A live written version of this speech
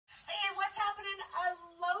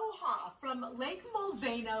Aloha from Lake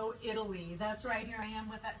Mulveno, Italy. That's right, here I am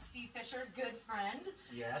with Steve Fisher, good friend.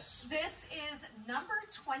 Yes. This is number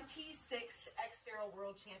 26 Xterra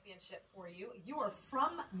World Championship for you. You are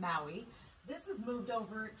from Maui. This has moved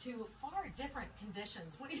over to far different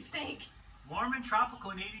conditions. What do you think? Warm and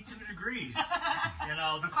tropical and 82 degrees. You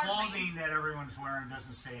know, the clothing that everyone's wearing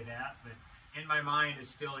doesn't say that, but in my mind it's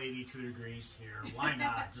still 82 degrees here. Why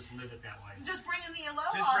not? Just live it that way. Just bringing the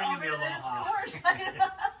aloha Just bringing over the to this aloha. course.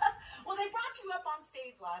 Well, they brought you up on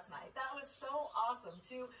stage last night. That was so awesome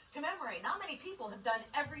to commemorate. Not many people have done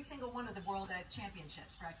every single one of the World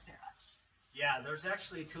Championships for Xterra. Yeah, there's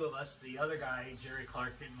actually two of us. The other guy, Jerry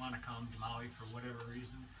Clark, didn't want to come to Maui for whatever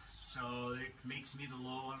reason, so it makes me the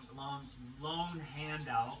lone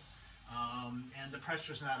handout, and the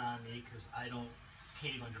pressure's not on me because I don't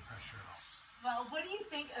cave under pressure at all. Well, what do you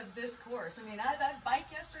think of this course? I mean, that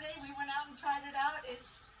bike yesterday, we went out and tried it out. It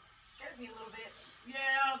scared me a little bit.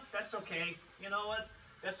 Yeah, that's okay. You know what?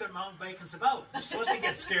 That's what mountain biking's about. You're supposed to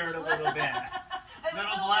get scared a little bit. A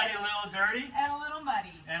little bloody, a little dirty. And a little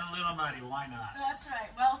muddy. And a little muddy. Why not? That's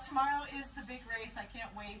right. Well, tomorrow is the big race. I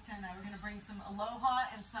can't wait. And we're going to bring some aloha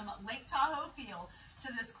and some Lake Tahoe feel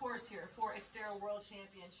to this course here for Xterra World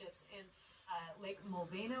Championships in Lake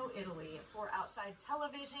Mulveno, Italy. For Outside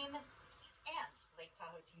Television and Lake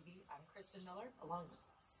Tahoe TV, I'm Kristen Miller, along with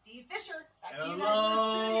Steve Fisher. Back to you guys in the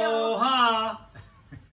studio. Aloha!